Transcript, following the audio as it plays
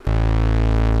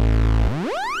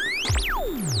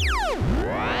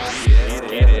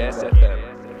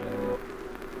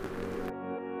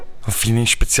finde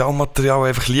ich Spezialmaterial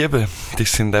einfach liebe.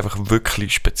 Das sind einfach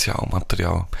wirklich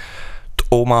Spezialmaterial. Die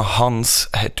Oma Hans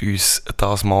hat uns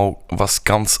das mal was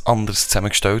ganz anderes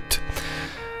zusammengestellt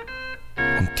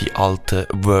und die alten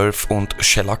Wölf- und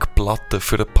Shellac-Platten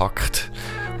vorgepackt.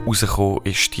 Rausgekommen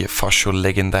ist die fast schon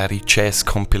legendäre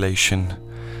Jazz-Compilation.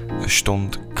 Eine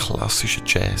Stunde klassischer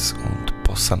Jazz und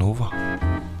Bossa Nova.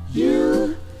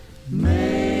 You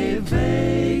may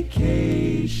vacation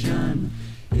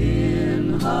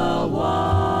in Hawaii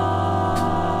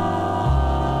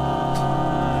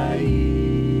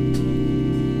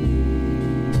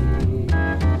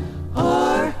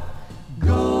or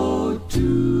go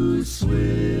to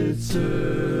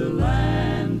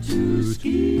Switzerland to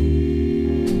ski.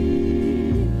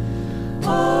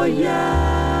 Oh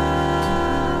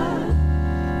yeah,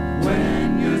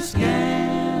 when you're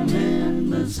scanning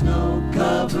the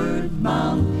snow-covered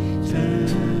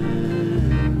mountains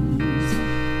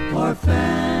or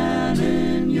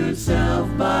fanning yourself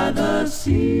by the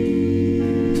sea.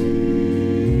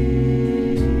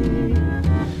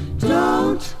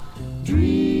 Don't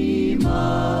dream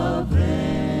of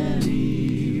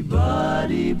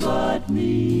anybody but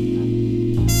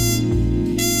me.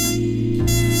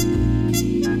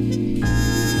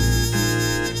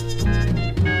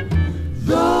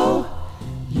 Though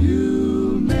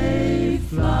you may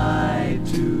fly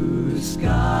to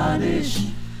Scottish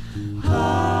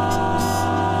Highland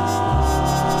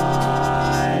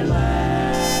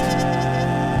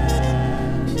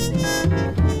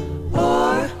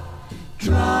or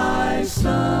try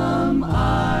some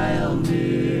isle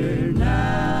near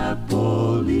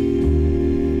Napoli.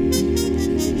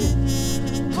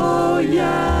 Oh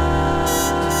yeah,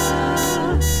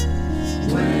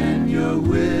 when you're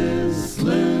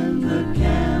whistling the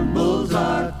Campbells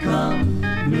are coming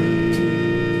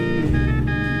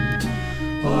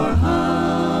or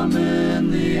humming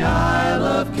the Isle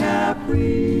of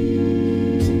Capri.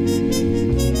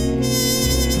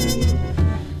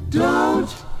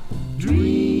 Don't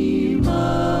dream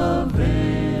of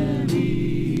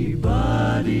anybody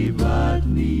but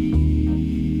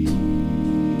me.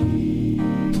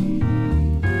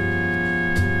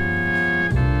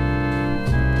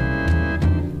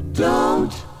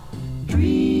 Don't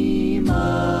dream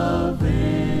of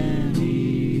anybody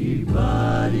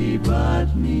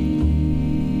but me.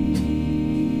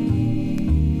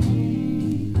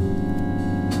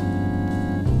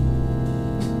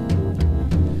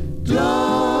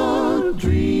 Don't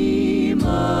dream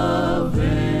of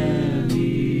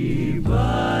anybody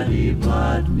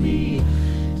but me.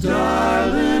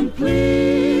 Darling,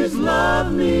 please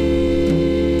love me.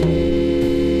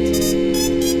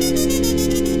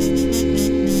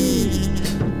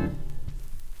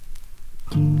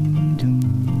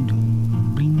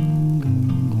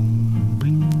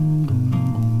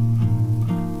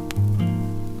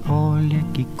 Olha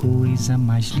que coisa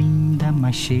mais linda,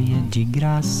 mais cheia de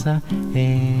graça.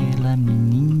 Ela,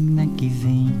 menina que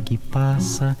vem, que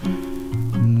passa,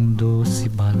 num doce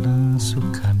balanço,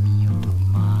 caminho do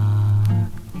mar.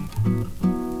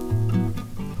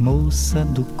 Moça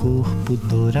do corpo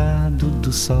dourado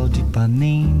do sol de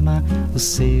Ipanema, o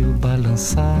seu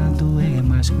balançado é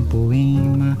mais que um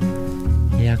poema.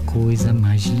 É a coisa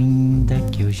mais linda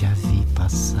que eu já vi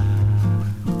passar.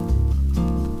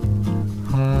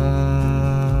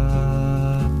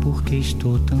 Ah, porque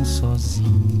estou tão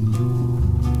sozinho.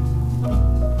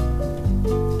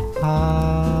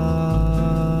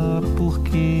 Ah,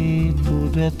 porque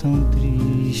tudo é tão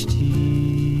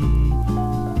triste.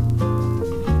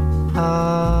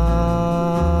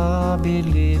 Ah,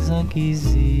 beleza que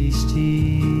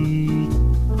existe.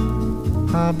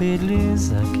 A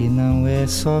beleza que não é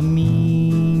só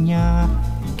minha,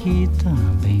 que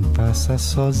também passa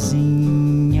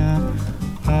sozinha.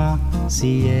 Ah,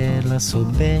 se ela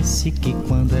soubesse que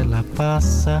quando ela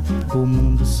passa, o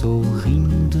mundo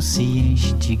sorrindo se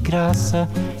enche de graça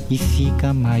e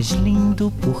fica mais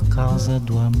lindo por causa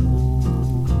do amor.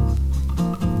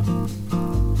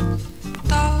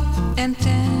 Tall and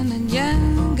tan and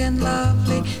young and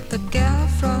lovely, the girl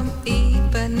from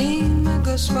Ipanema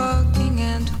goes walking,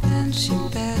 and when she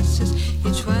passes,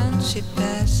 each one she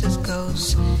passes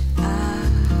goes ah.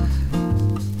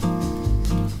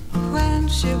 When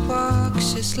she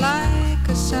walks, she's like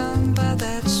a samba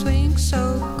that swings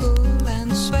so cool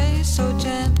and sways so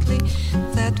gently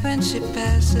that when she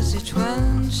passes, each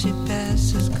one she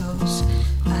passes goes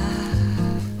ah.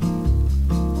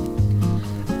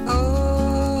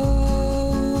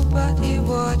 Oh, but he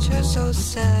watched her so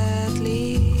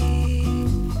sadly.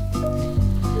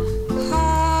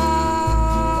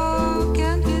 How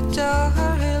can he tell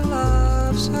her he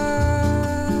loves her?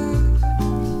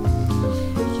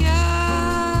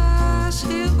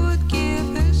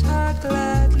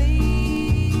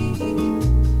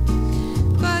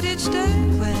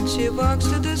 she walks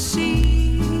to the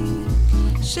sea,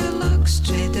 she looks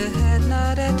straight ahead,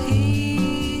 not at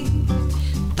him.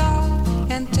 Tall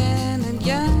and tan and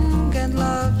young and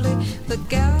lovely, the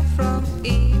gal from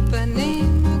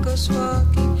Ipanema goes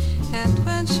walking, and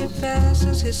when she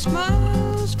passes he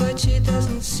smiles, but she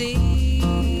doesn't see.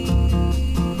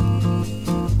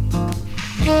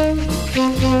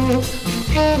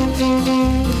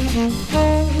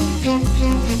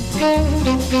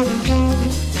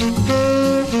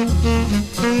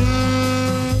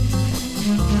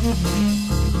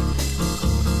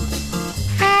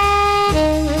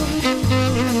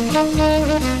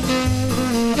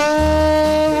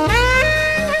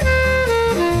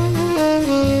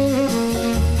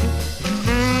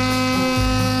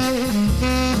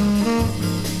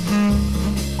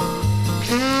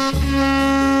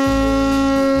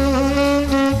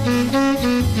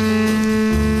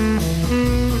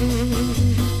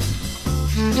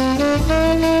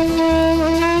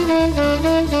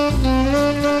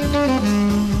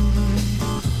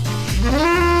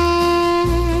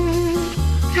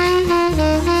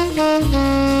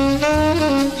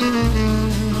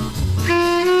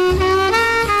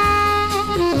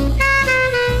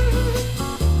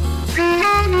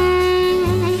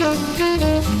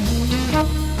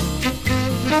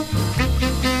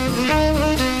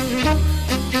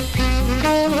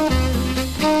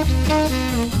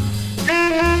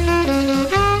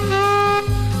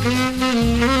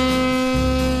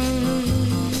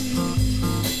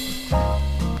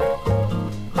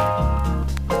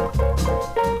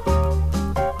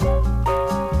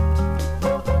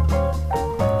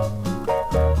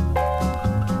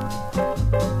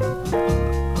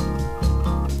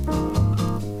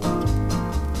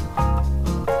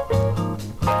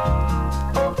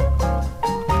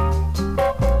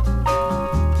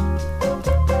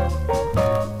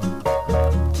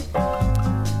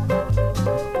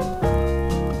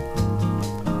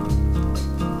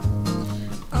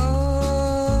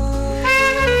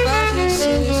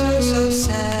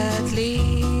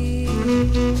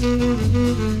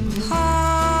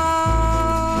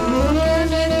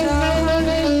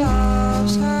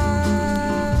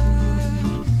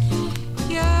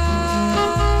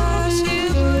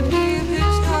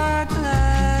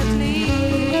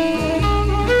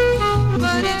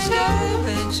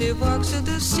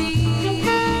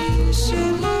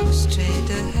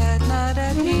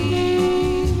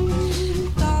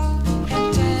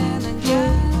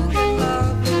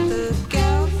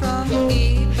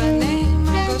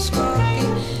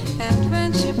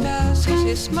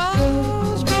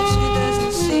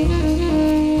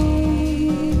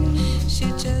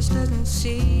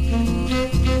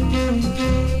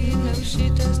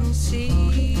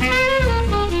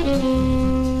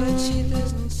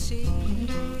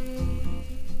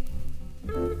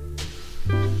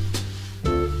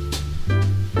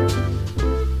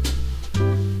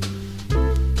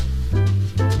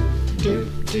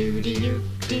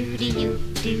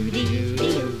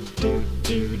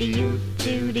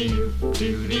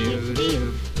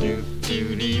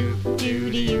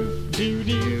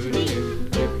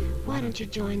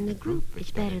 Join the group, it's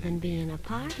better than being a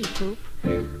party poop.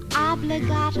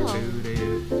 Obligato,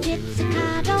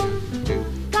 pizzicato,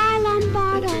 Guy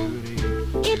Lombardo.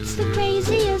 It's the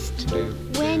craziest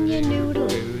when you noodle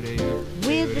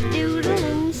with the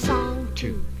doodling song.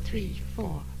 2, 3,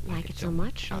 4, like it so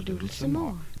much, I'll doodle some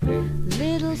more.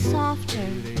 Little softer,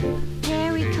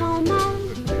 Perry Como,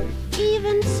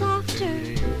 even softer,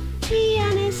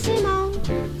 pianissimo.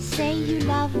 Say you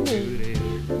love me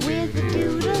with the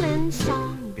doodling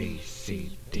song. B,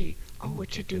 C, D, oh,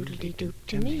 what you doodle-dee-doop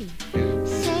to me.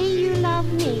 Say you love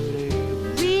me,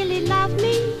 really love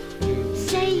me.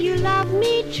 Say you love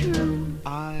me true.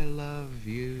 I love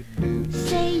you, do.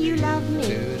 Say you love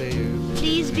me,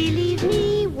 please believe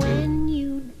me when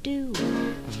you do.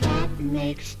 That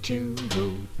makes two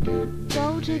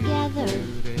go together.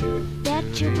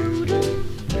 Bet your boodle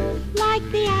like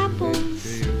the apples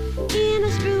in a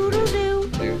strudel-doo.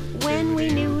 When we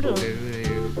noodle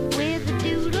with the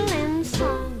doodling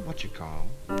song. What you call?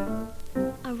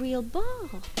 A real ball.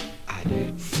 I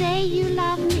did. Say you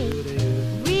love me,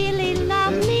 really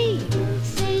love me.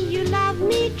 Say you love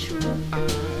me true. I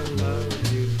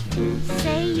love you.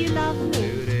 Say you love me,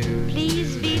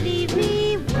 please believe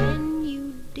me when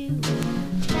you do.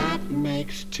 That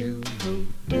makes two do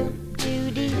do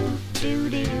do do do do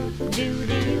do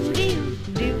do do do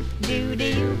do do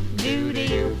do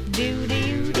do do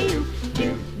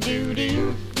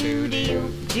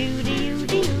do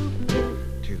do.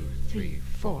 2, 3,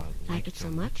 4. Like it so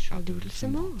much, I'll doodle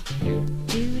some more. Do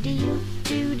do do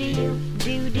do do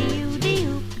do do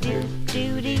do do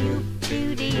do do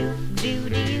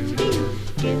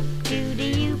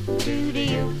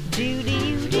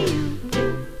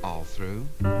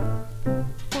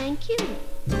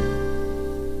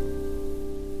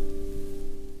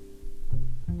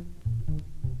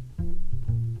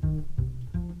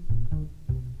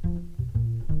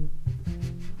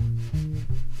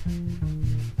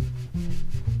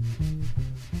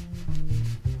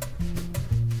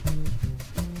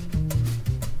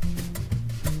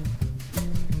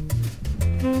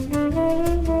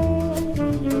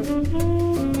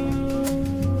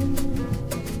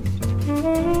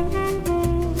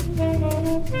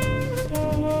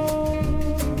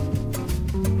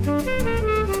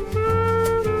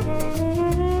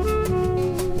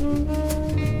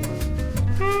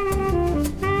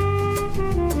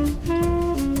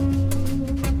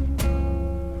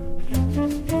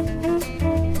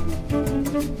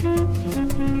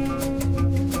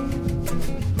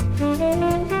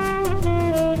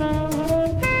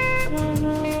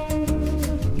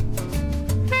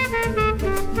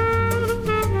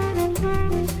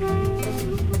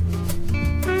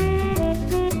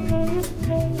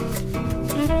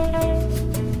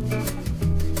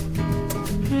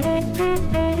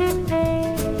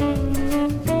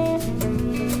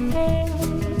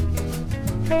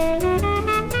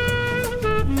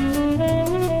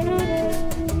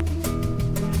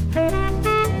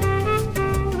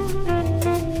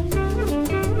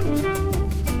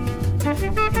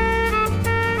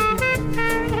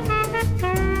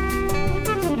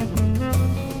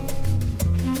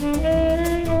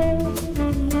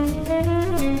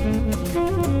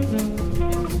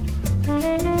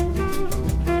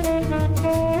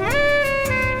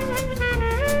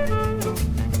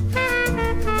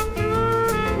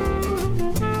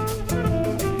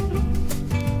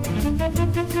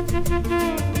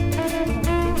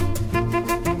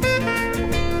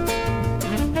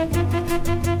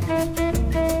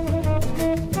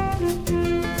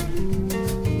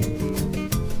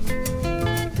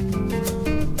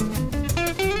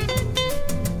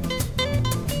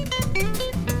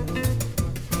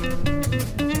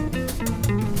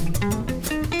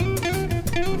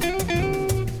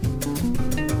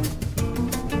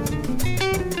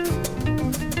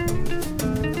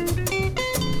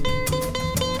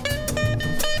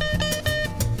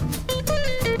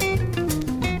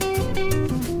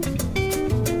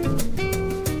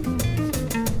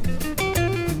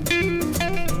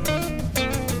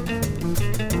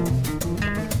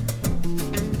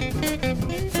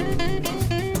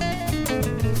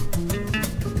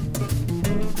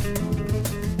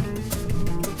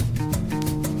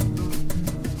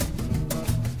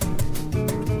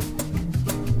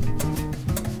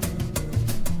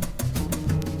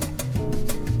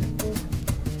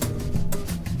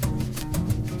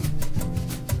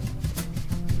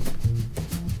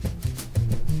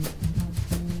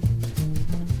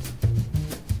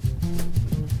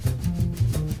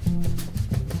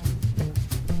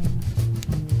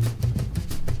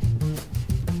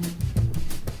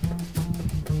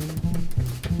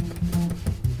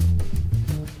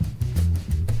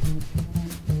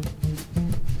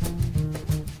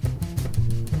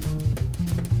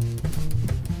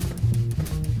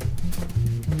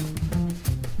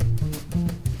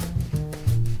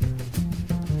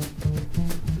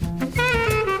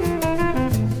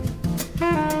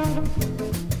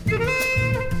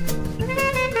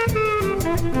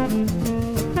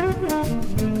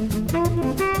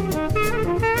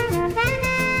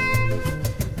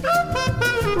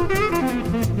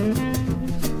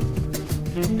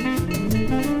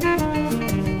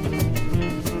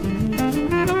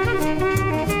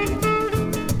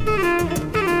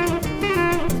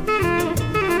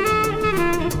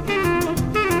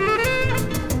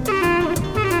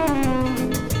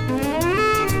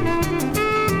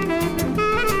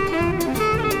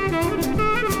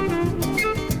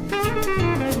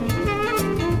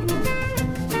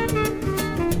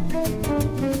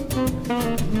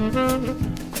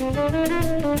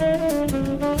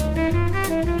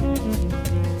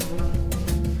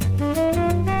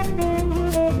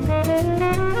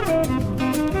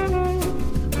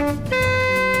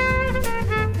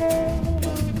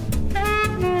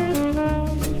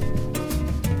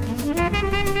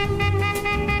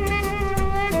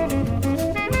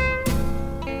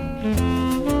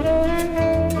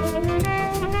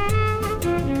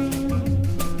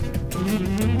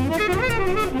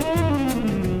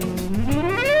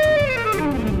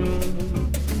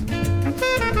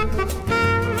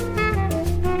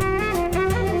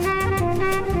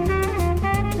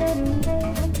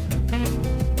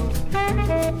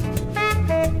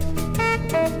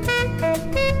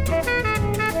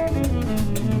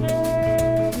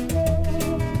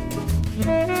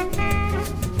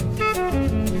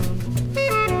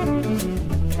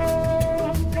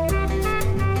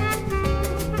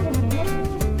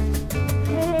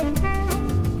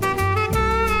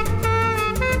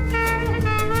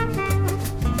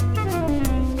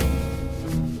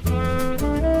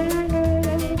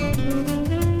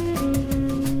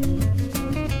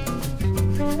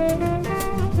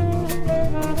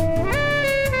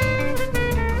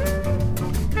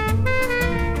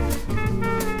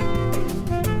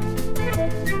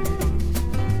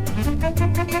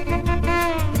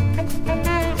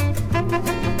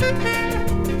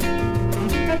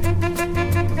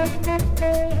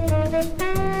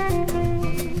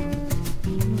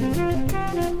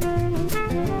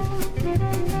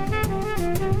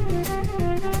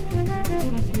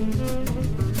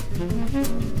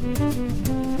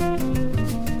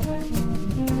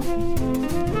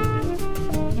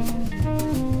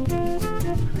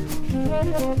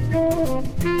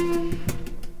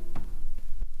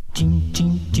Tchim,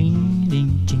 tchim, tchim,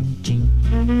 lim, tchim, tchim.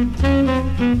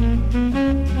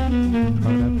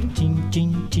 Ora, tchim,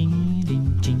 tchim, tchim,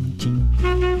 lim, tchim, tchim.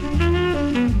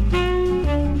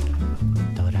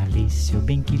 Doralice, eu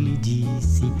bem que lhe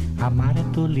disse, amar é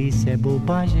tolice, é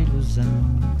bobagem, é ilusão.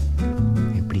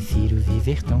 Eu prefiro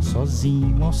viver tão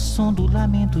sozinho ao som do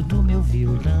lamento do meu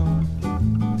violão.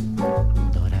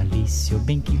 Doralice, eu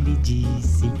bem que lhe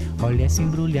disse, olha essa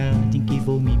embrulhada em que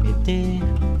vou me meter.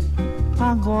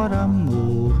 Agora,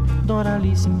 amor,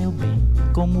 Doralice, meu bem,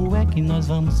 como é que nós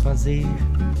vamos fazer?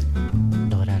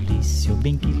 Doralice, eu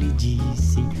bem que lhe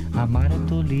disse, amar é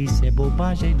tolice, é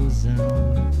bobagem, é ilusão.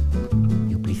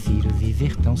 Eu prefiro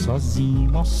viver tão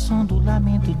sozinho ao som do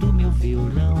lamento do meu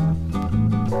violão.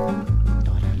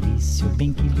 Doralice, eu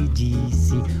bem que lhe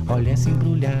disse, olha essa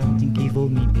embrulhada em que vou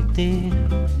me meter.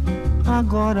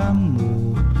 Agora,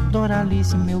 amor,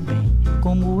 Doralice, meu bem,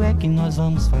 como é que nós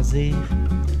vamos fazer?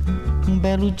 Um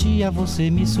belo dia você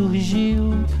me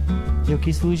surgiu, eu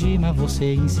quis fugir, mas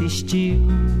você insistiu.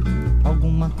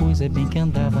 Alguma coisa bem que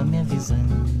andava me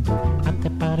avisando, até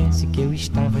parece que eu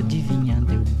estava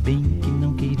adivinhando. Eu bem que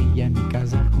não queria me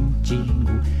casar contigo,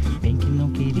 bem que não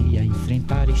queria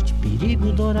enfrentar este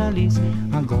perigo, Doralice.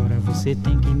 Agora você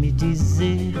tem que me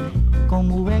dizer,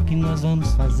 como é que nós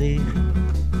vamos fazer?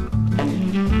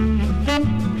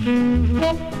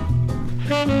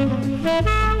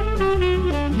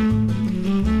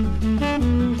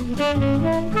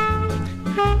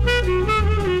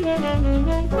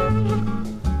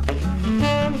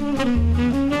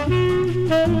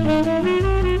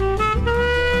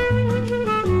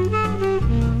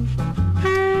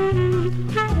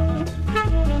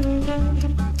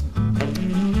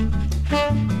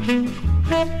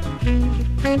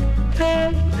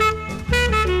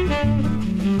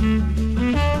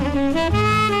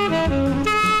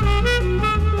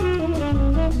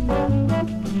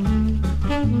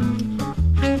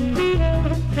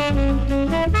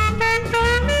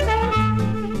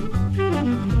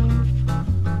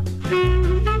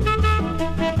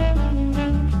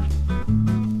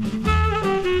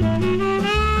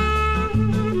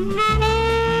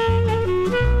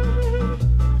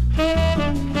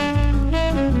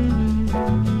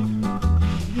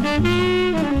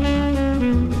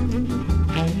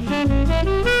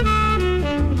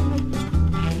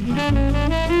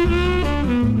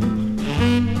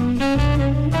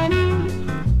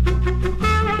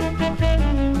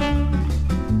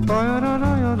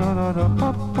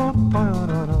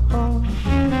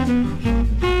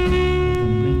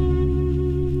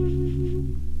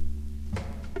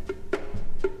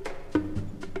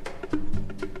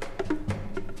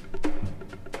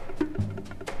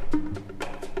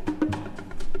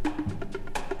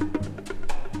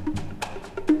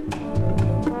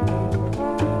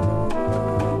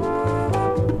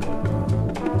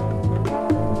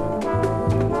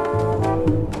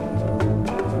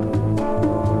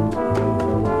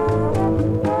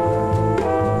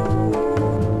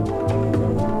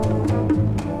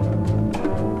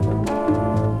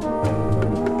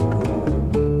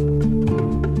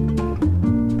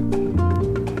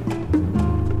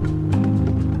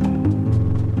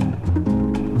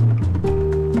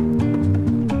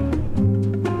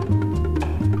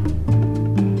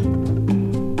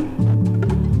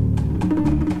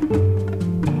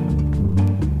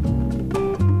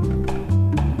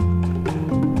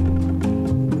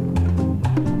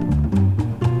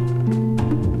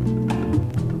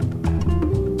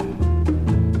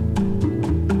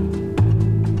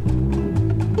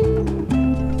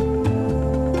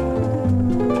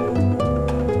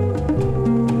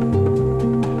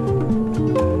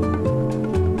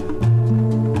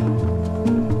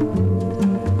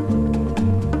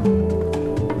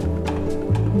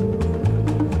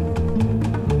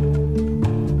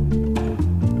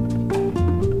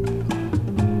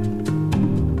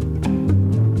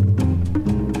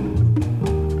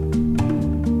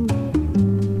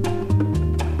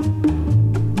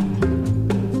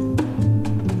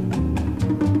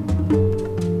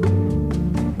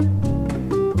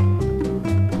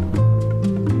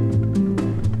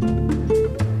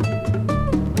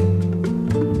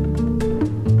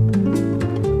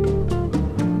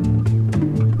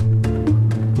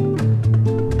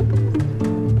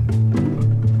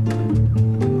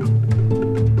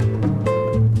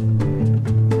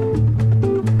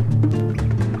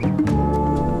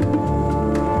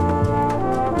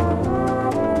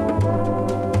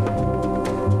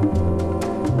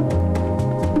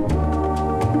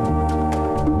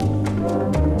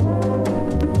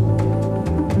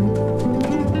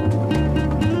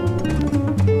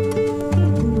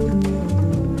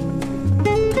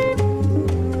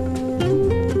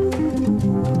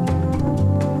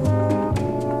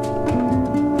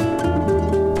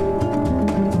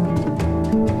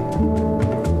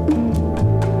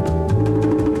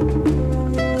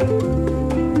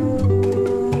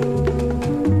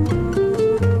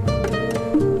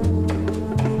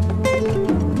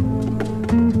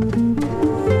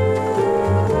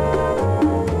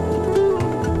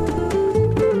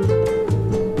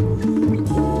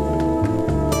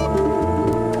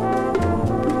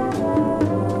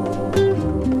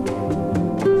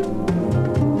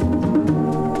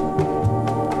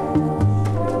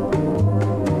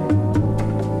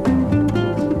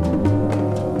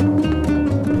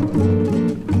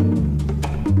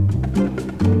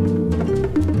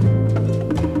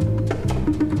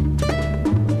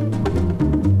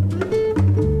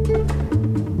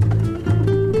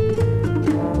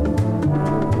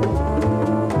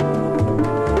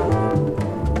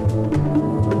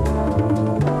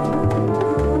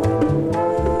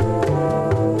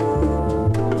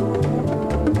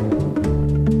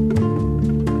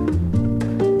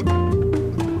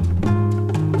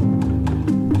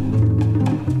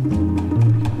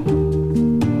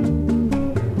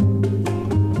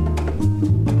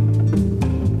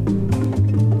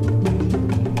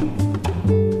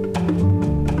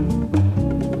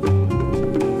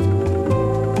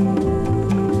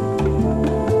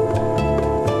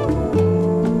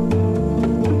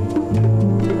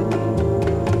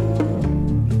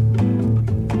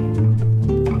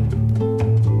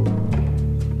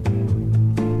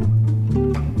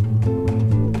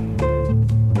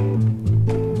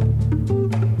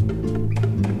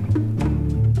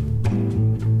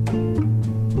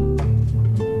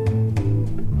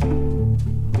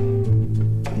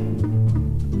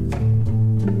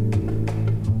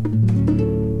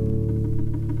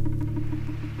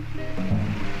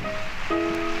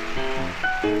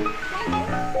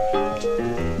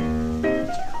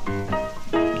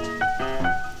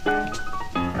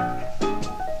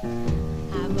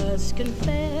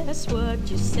 confess what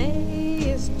you say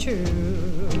is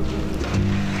true.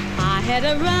 I had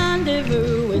a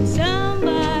rendezvous with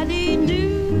somebody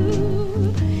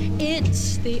new.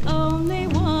 It's the only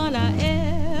one I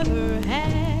ever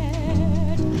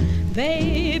had.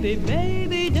 Baby,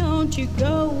 baby, don't you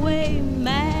go away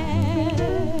mad.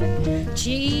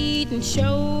 Cheating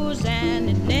shows and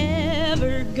it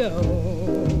never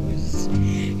goes.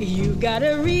 You got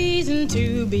a reason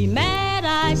to be mad,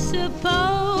 I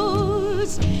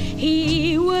suppose.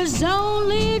 He was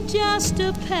only just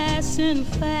a passing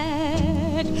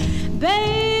fad.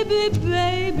 Baby,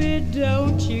 baby,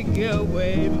 don't you go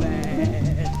away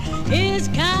mad. His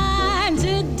kind's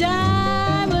a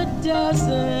dime a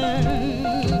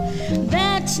dozen.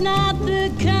 That's not the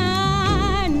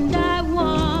kind I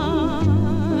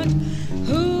want.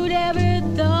 Who'd ever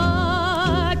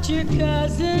thought your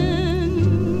cousin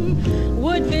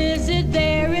would visit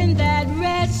there in that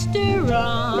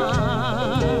restaurant?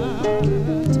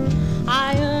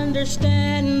 I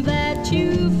understand that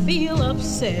you feel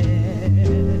upset.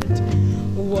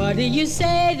 What do you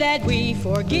say that we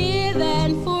forgive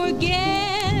and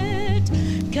forget?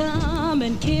 Come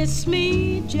and kiss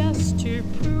me just to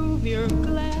prove you're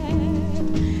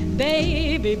glad.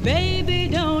 Baby, baby,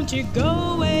 don't you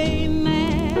go away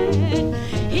mad.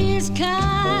 His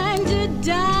kind's a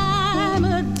dime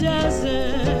a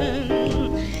dozen.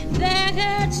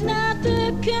 That's not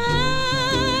the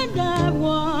kind I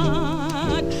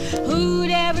want.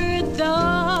 Who'd ever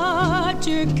thought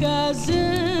your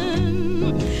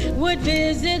cousin would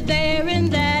visit there in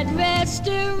that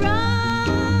restaurant?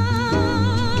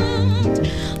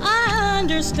 I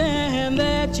understand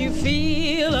that you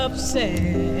feel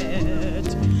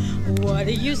upset. What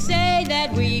do you say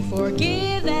that we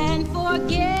forgive and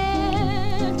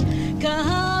forget?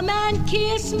 Come and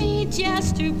kiss me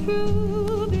just to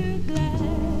prove you're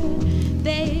glad.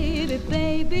 Baby,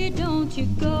 baby, don't you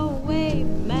go away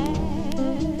mad.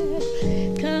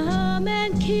 Come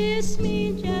and kiss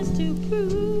me just to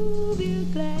prove you're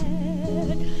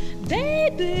glad.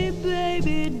 Baby,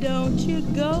 baby, don't you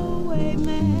go away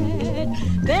mad.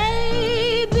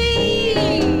 Baby,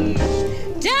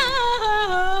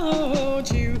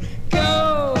 don't you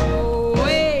go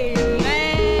away mad.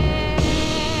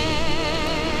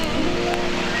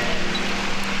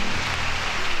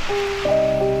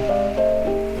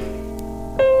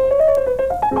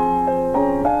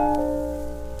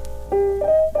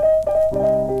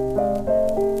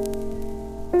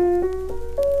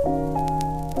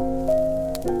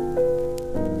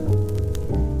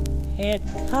 It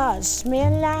costs me a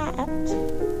lot,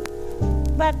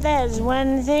 but there's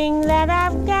one thing that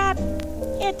I've got.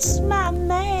 It's my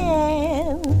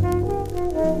man.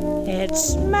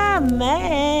 It's my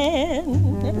man.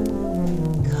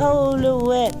 Cold or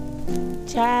wet,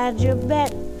 tied your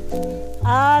bet.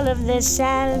 All of this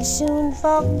I'll soon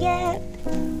forget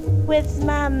with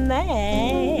my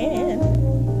man.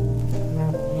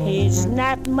 He's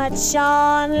not much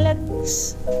on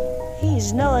looks.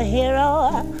 He's no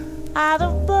hero out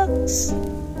of books,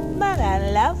 but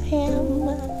I love him.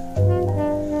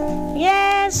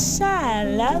 Yes, I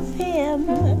love him.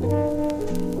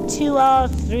 2 or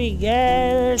 3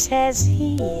 girls has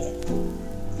he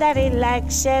that he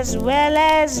likes as well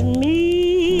as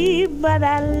me, but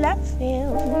I love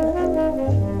him.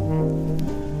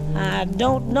 I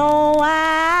don't know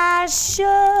why I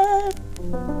should.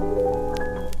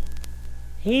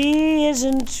 He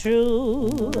isn't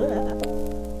true.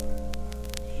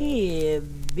 He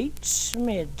beats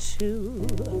me too.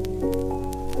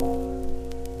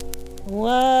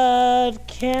 What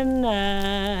can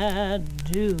I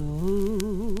do?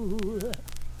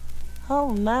 Oh,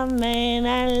 my man,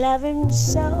 I love him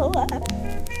so.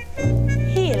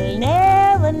 He'll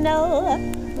never know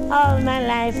all my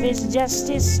life is just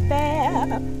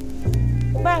despair.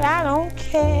 But I don't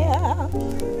care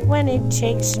when he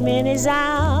takes me in his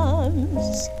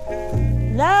arms.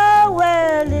 The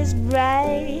world is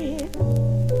bright,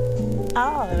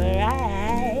 all right.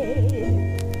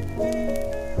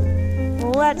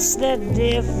 What's the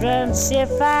difference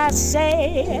if I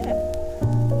say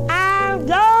I'll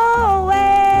go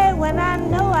away when I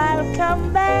know I'll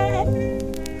come back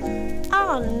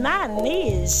on my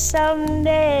knees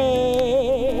someday?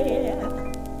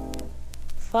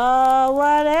 For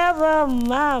whatever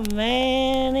my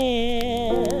man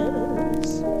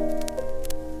is,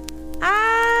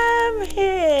 I'm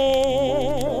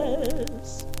his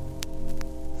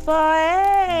forever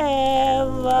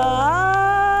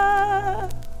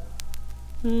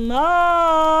more.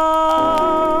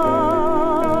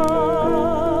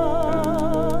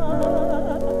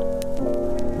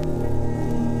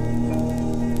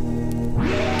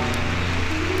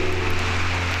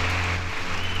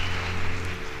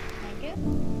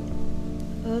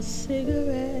 a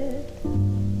cigarette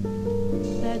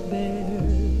that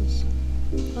bears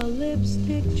a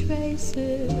lipstick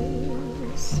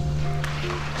traces,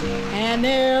 an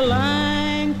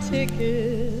airline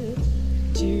ticket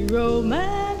to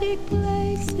romantic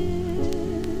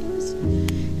places,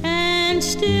 and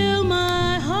still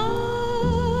my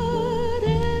heart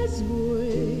has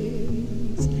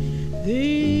wings.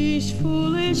 These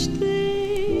foolish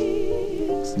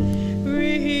things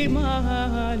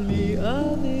remind me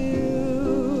of you.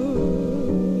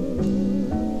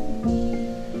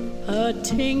 A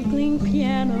tinkling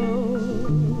piano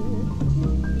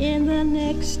in the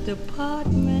next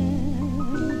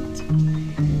apartment,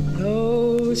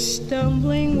 those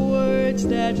stumbling words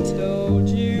that told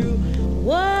you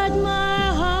what my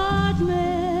heart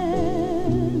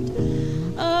meant,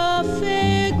 a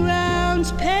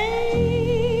fairground's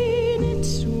painted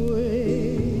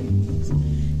swings.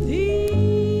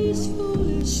 These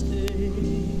foolish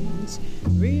things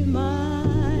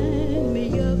remind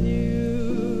me of you.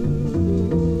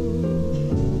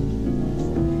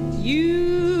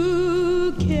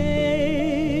 You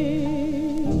came,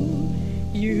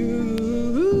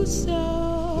 you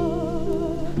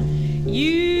saw,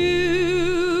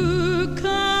 you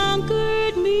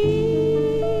conquered me.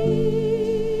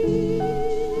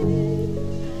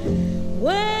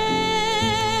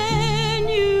 When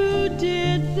you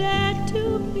did that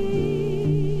to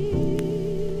me,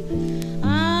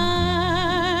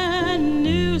 I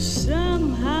knew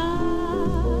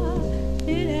somehow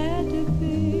it had to be.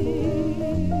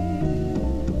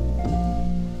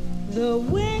 The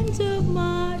winds of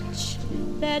March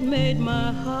that made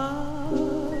my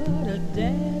heart a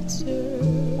dancer,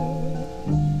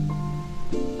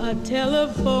 a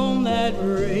telephone that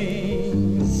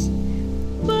rings,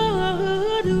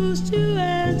 but who's to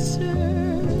answer?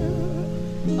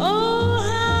 Oh,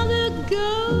 how the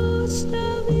ghost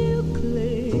of you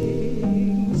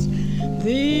clings.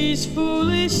 These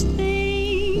foolish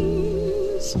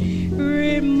things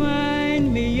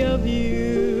remind me of you.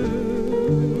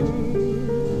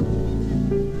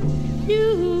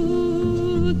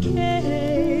 You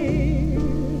came,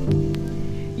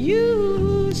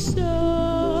 you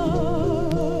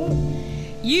saw,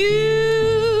 you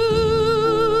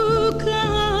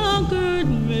conquered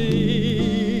me.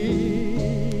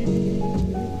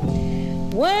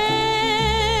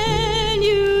 When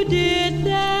you did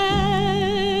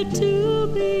that to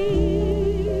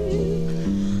me,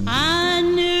 I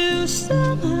knew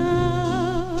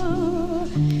somehow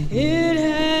it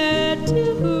had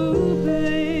to be.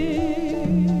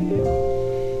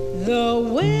 The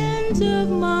winds of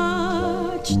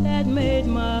March that made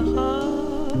my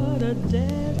heart a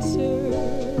dancer,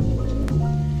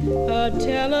 a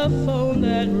telephone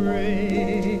that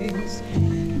rings,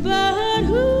 but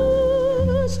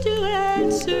who's to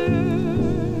answer?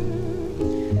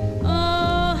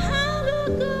 Oh, how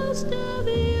the ghost of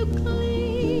you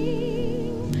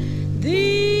cling.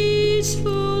 These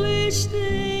foolish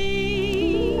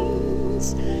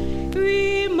things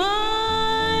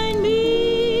remind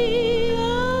me of.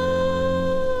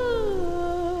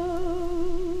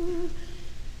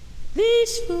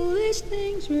 These foolish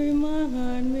things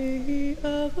remind me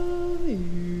of you.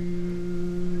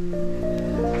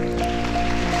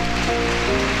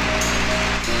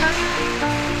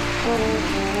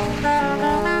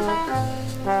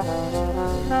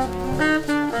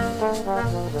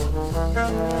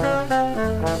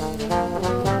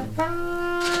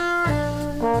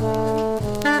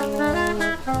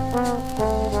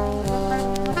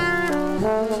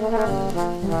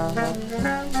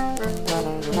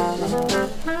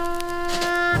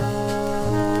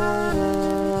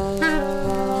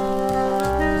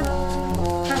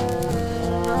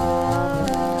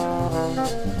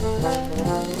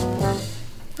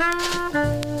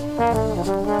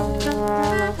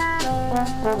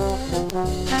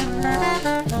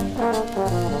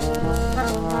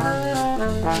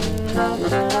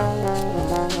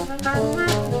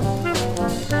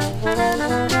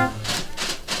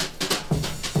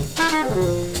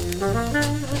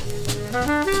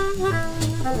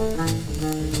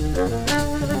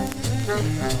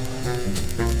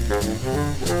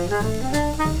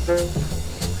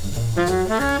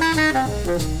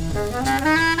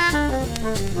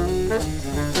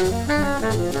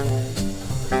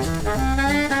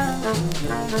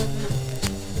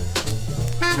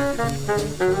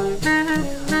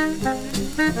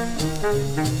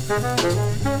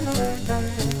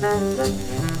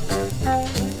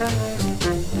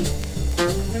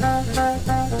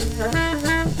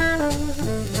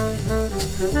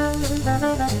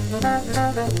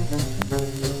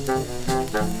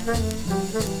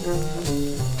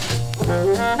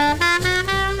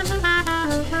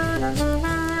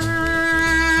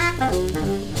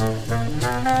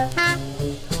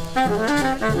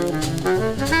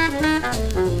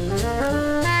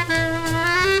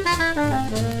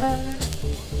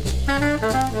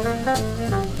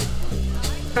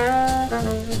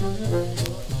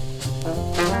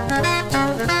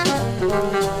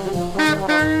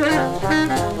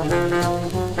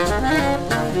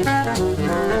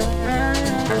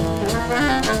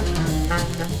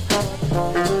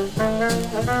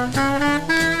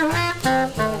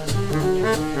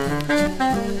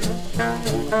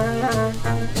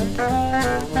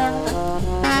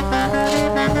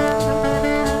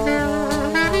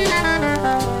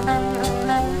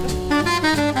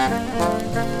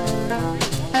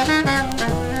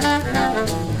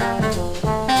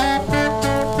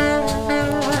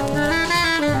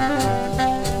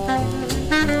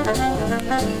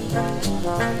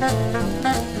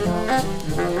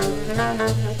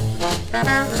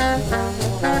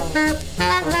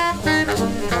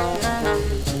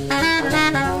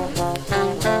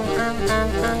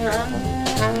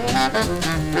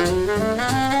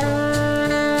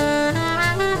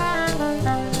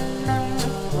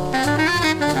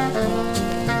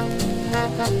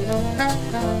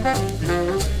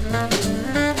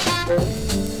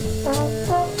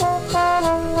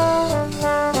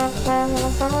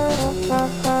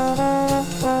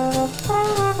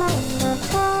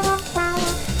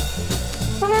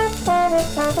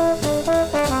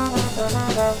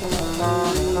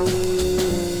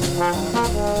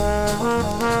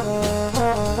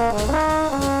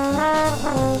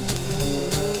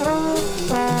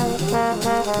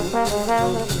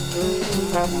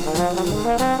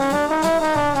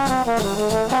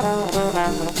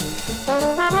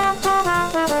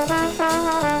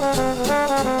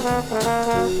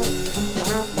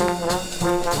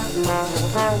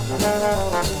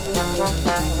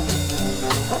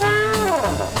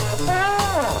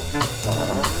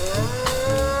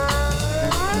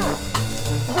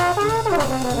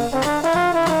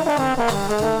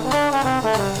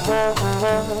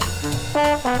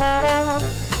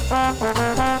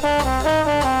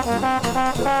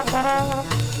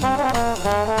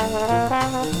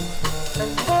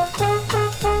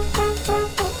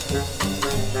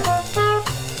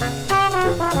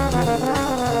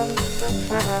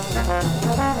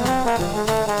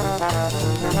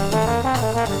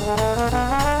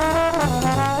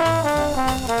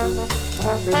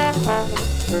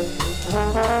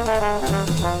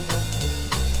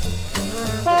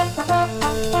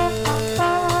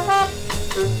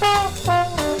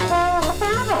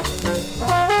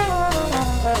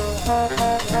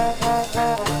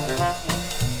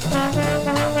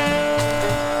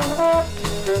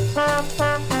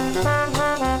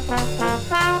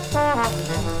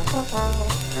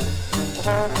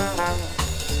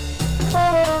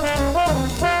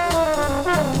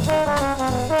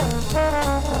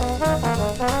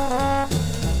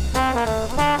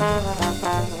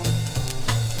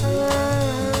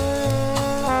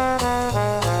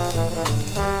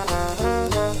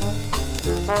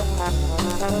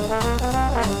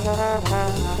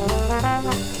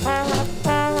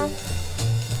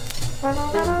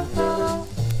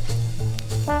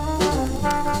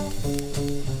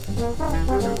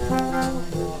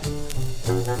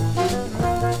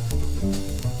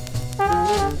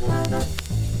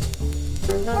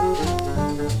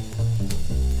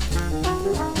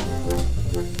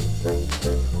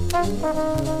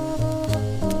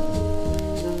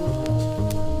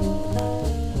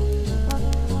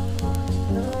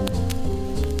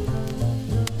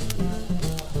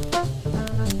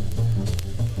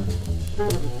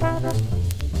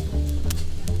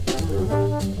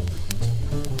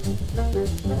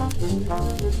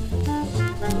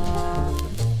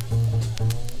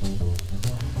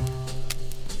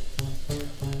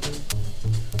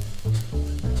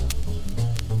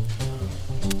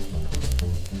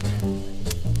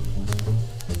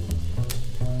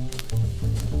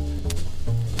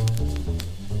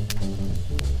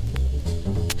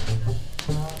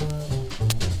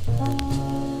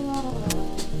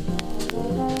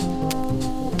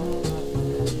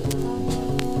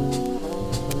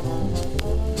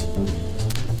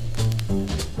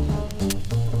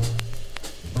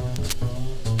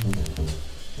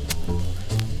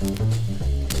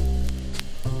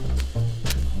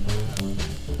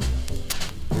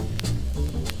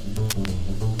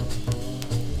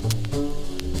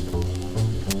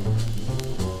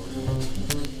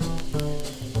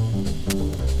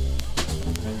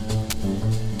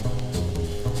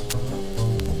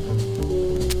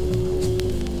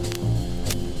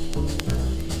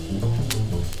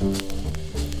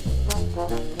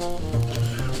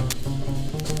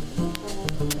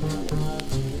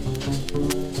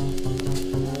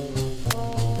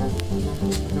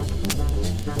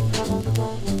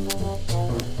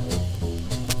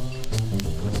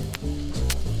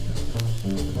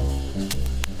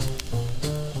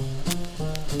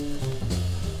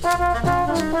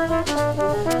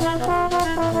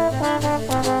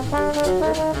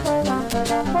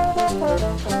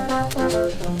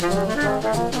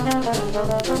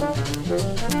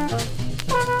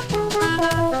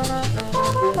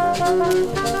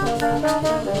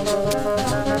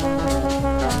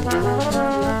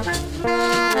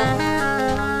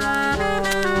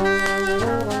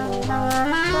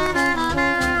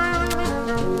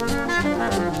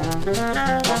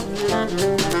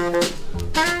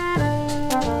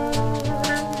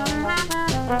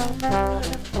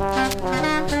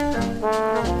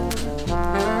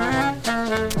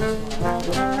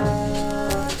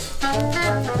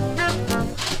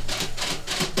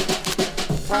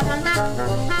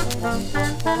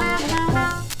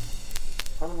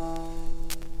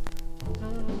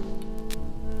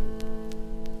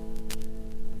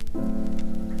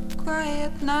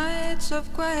 Quiet nights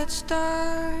of quiet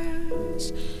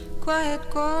stars, quiet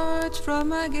chords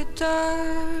from a guitar,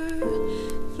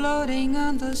 floating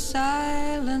on the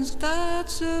silence that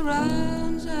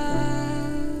surrounds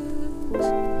us.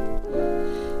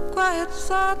 Quiet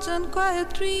thoughts and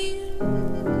quiet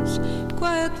dreams,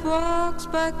 quiet walks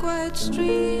by quiet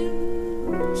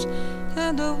streams,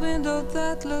 and a window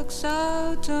that looks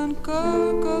out on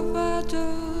Corcovado.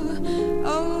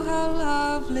 Oh, how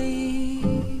lovely.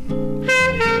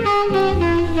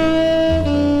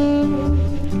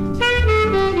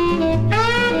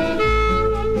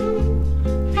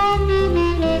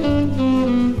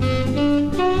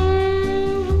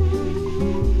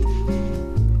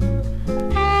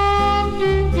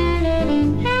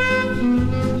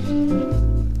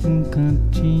 Um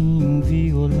cantinho, um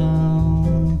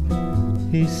violão,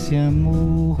 esse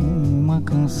amor, uma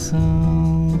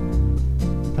canção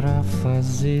pra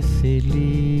fazer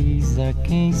feliz a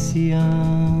quem se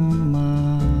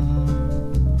ama.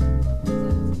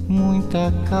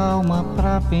 Muita calma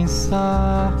pra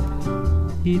pensar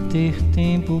e ter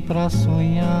tempo pra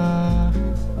sonhar.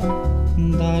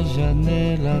 Da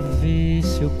janela vê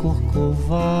seu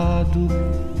corcovado,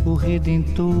 o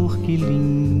Redentor, que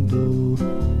lindo.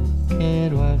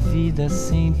 Quero a vida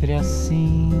sempre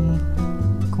assim,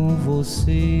 com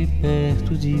você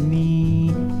perto de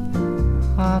mim,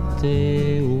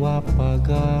 até o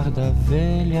apagar da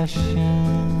velha chama.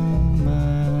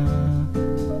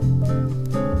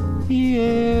 E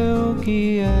eu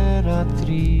que era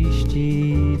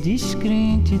triste,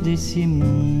 descrente desse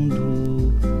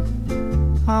mundo,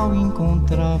 ao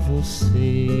encontrar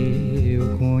você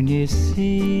eu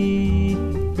conheci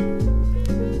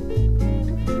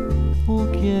o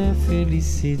que é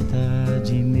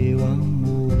felicidade, meu amor.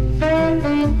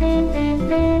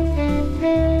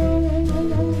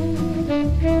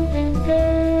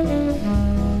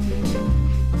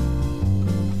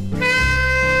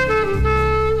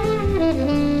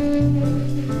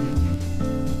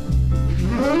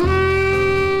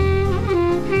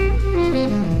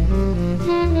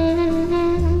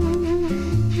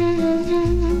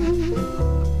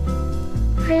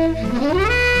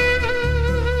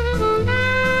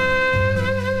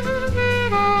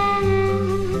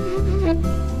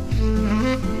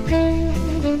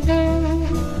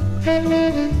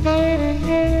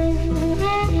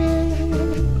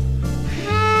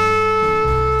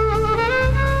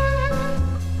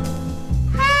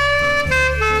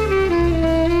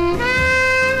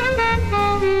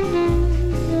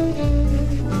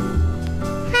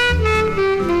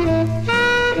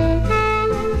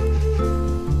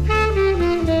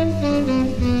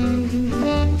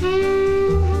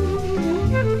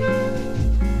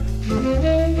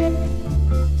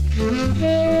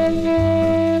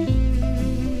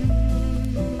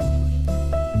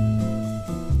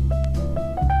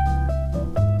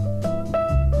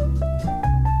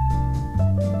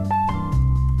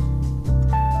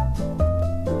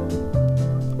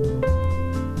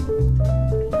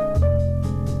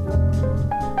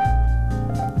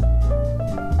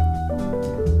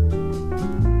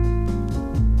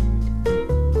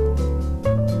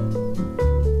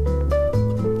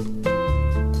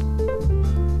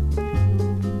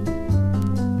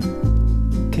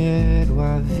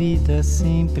 Vida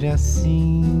sempre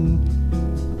assim,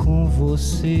 com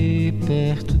você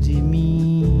perto de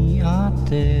mim,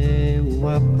 até o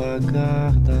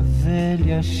apagar da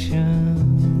velha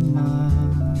chama.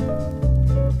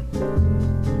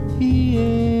 E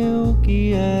eu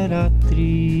que era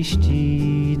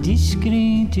triste,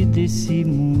 descrente desse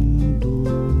mundo,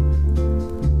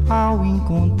 ao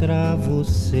encontrar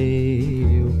você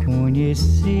eu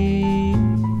conheci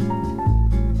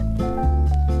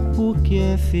o que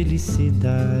é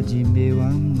felicidade, meu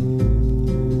amor.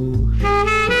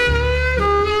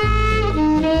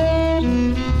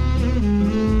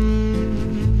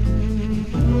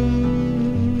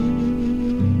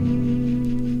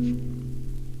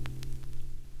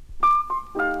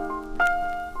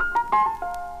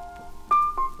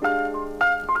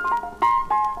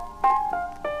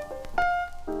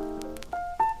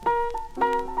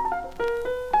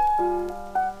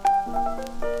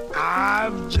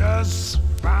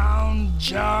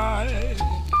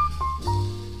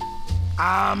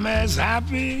 I'm as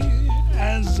happy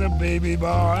as a baby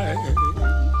boy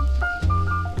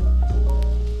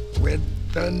with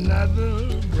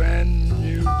another brand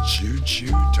new choo-choo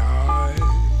toy.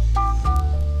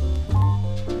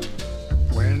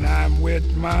 When I'm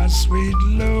with my sweet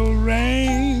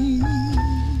Lorraine,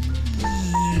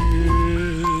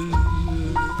 yes,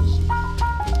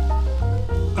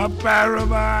 a pair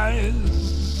of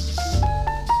eyes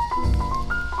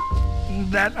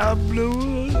that are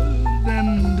bluer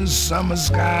than the summer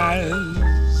skies.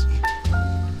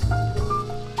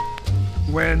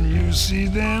 When you see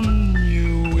them,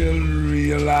 you will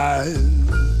realize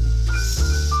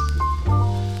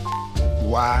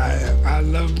why I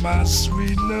love my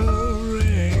sweet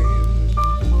Lorraine.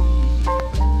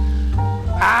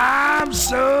 I'm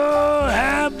so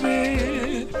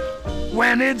happy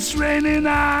when it's raining.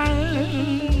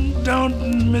 I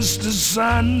don't miss the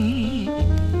sun,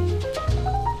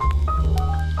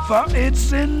 for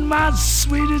it's in my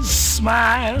sweetest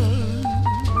smile.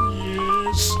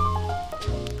 Yes,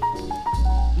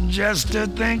 just to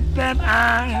think that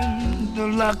I'm the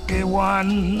lucky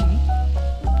one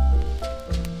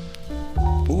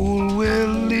who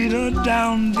will lead her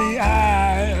down the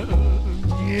aisle.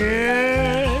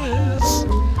 Yes,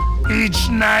 each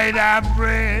night I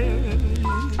pray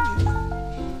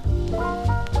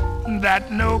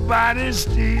that nobody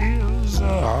steals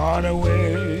her heart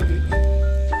away.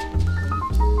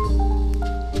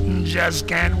 Just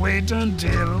can't wait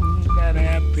until that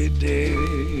happy day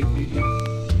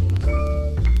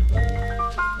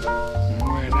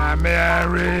when I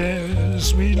marry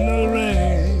sweet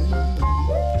Lorraine.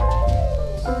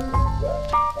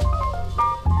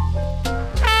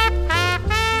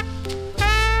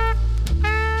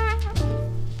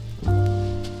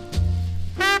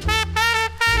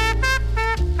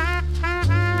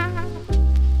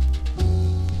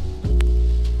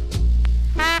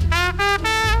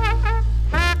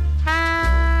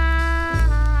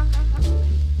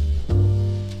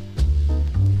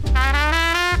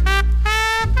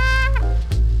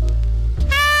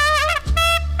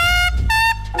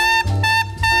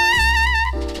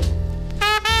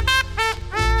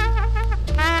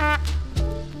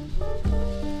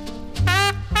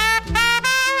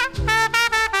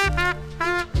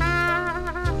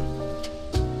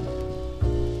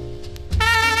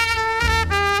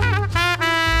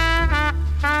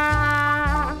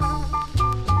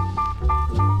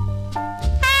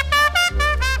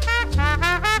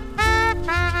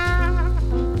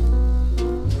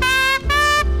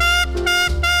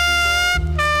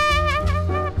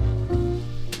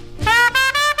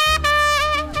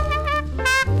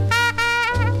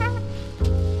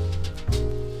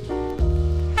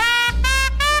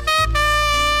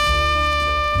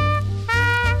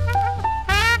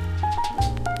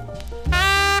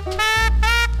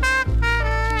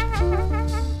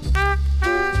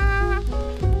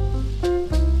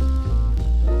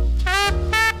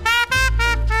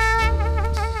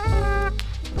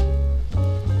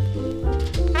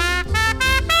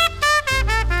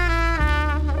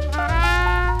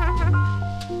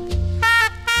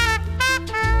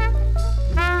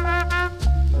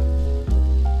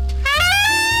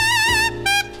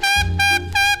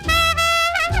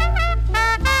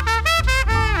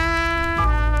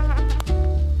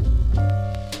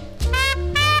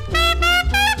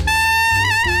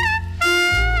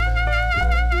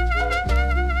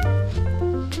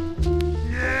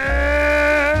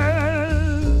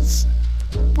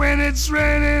 It's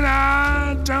raining,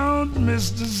 I don't miss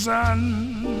the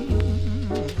sun,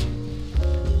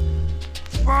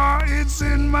 for it's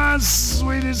in my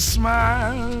sweetest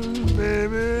smile,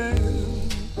 baby.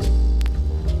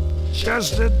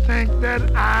 Just to think that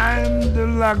I'm the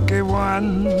lucky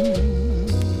one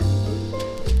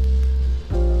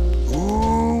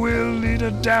who will lead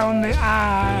her down the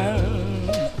aisle,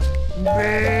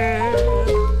 babe.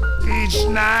 Each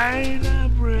night I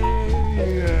pray,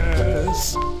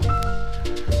 yes,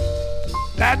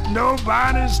 that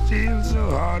nobody steals her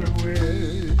heart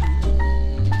away.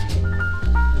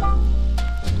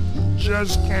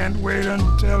 Just can't wait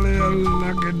until a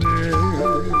lucky day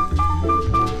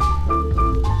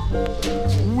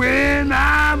when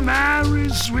I marry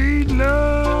sweet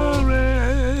Lorraine.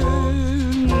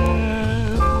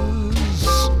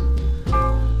 Yes.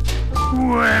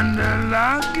 When the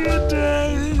lucky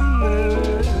day,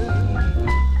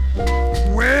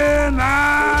 when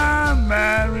I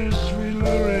marry sweet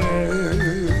Lorraine.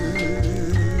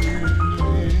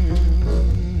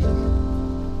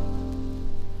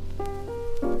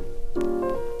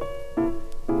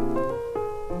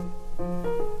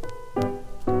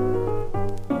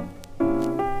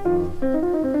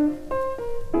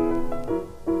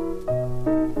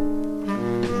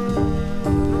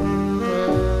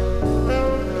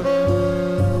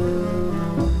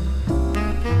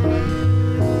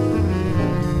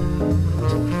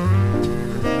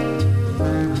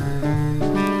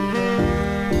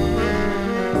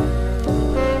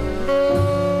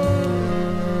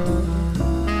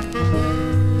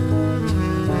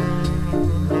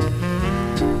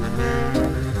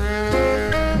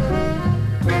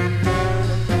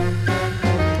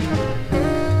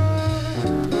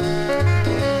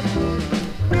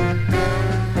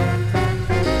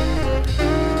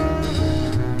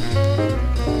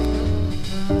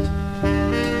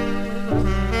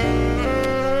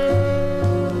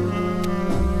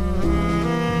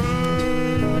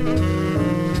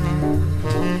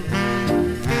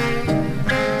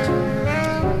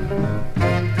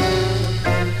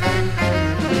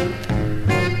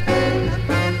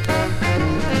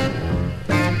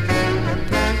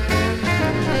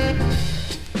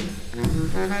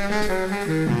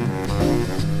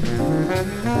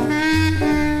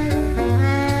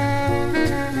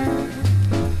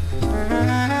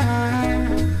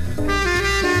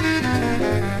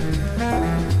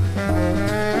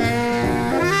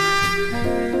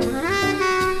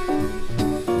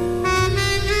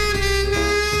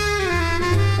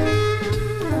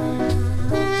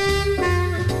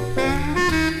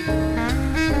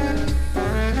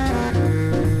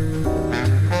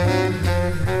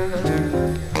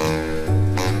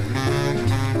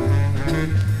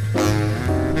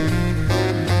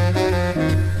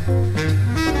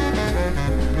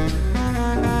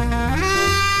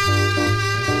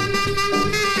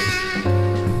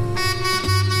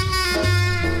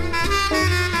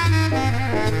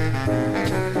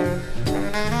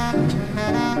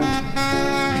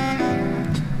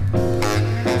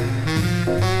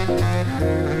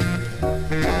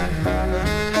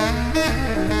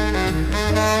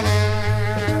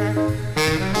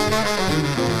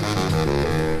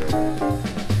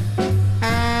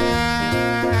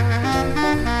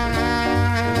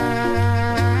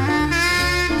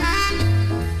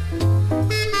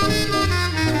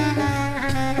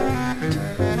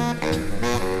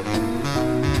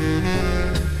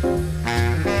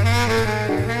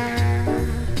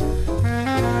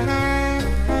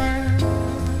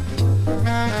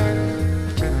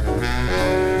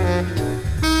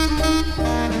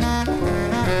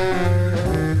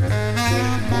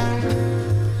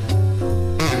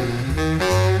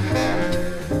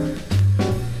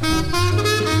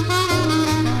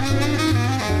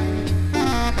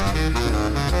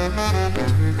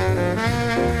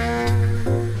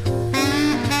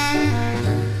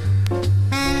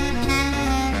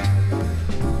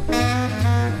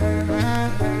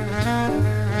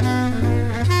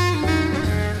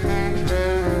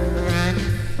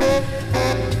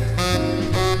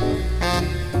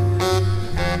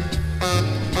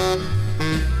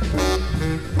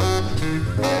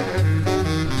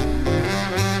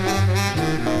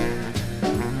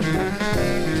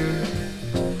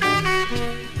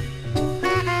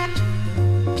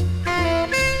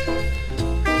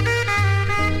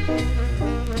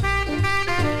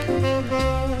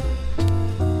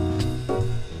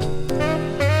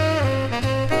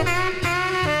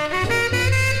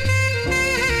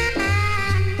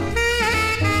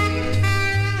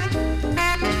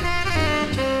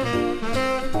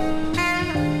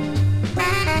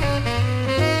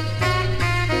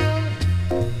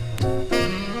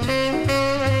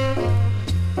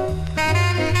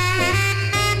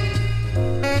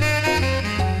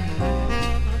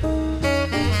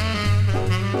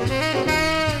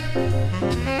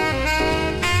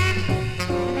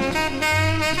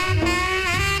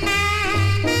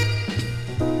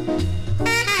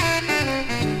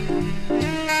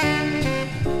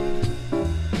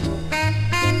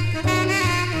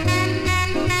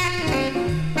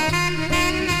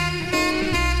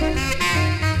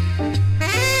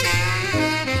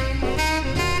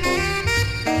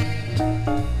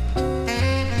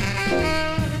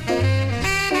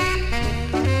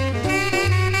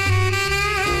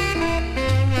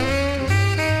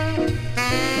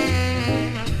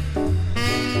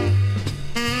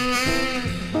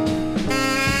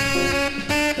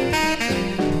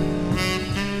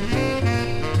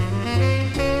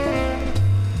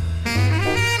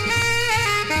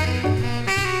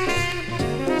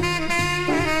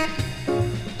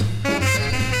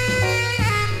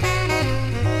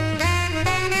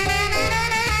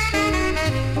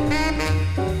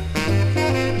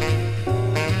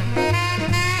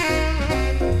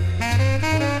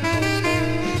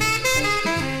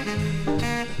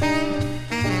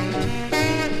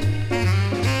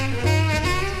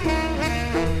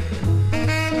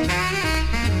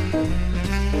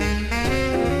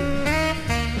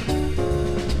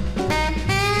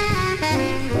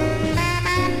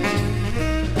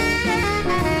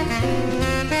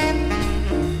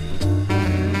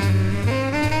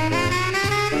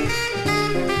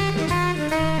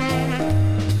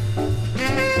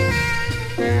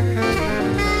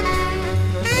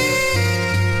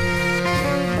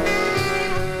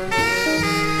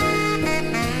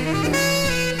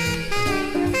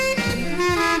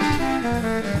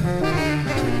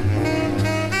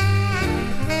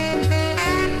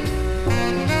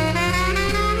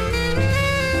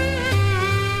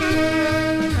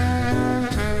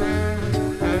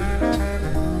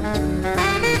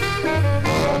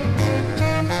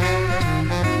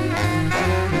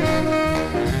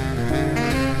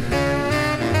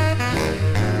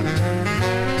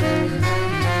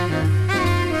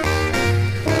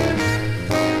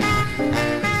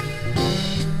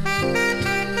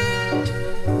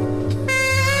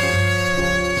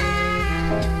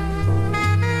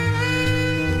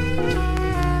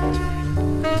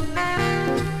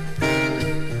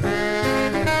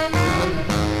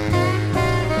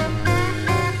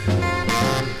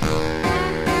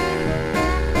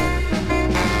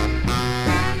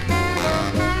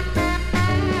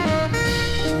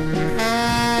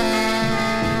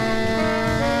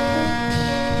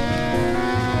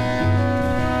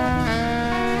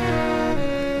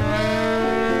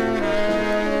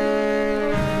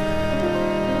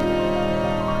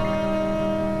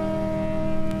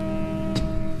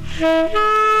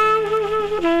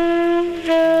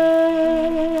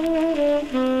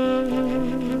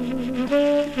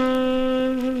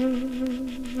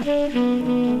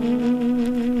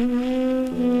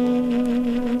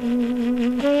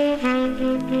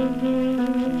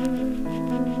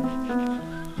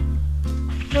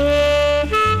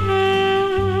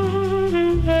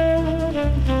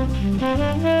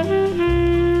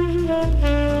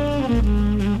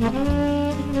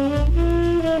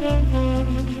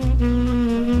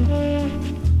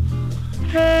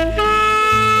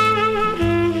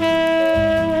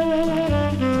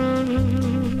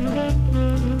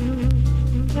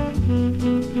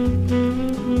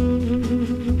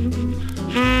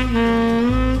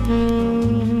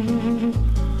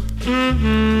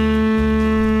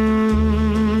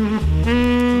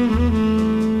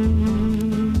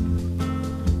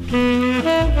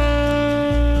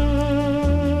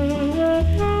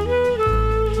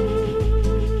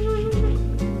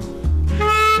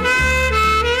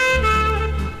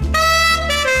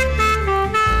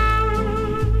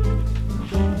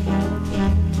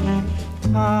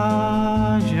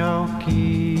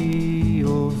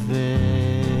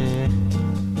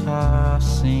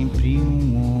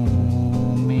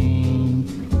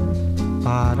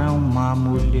 uma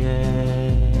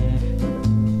mulher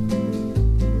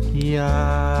e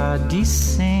há de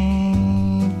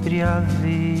sempre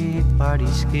haver para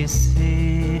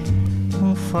esquecer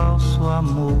um falso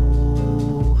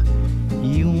amor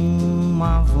e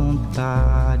uma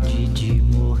vontade de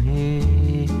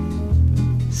morrer.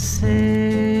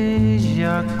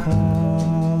 Seja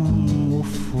como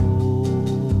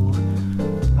for,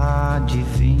 há de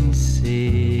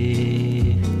vencer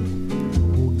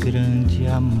o grande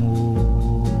amor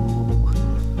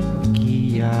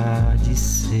que há de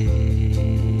ser.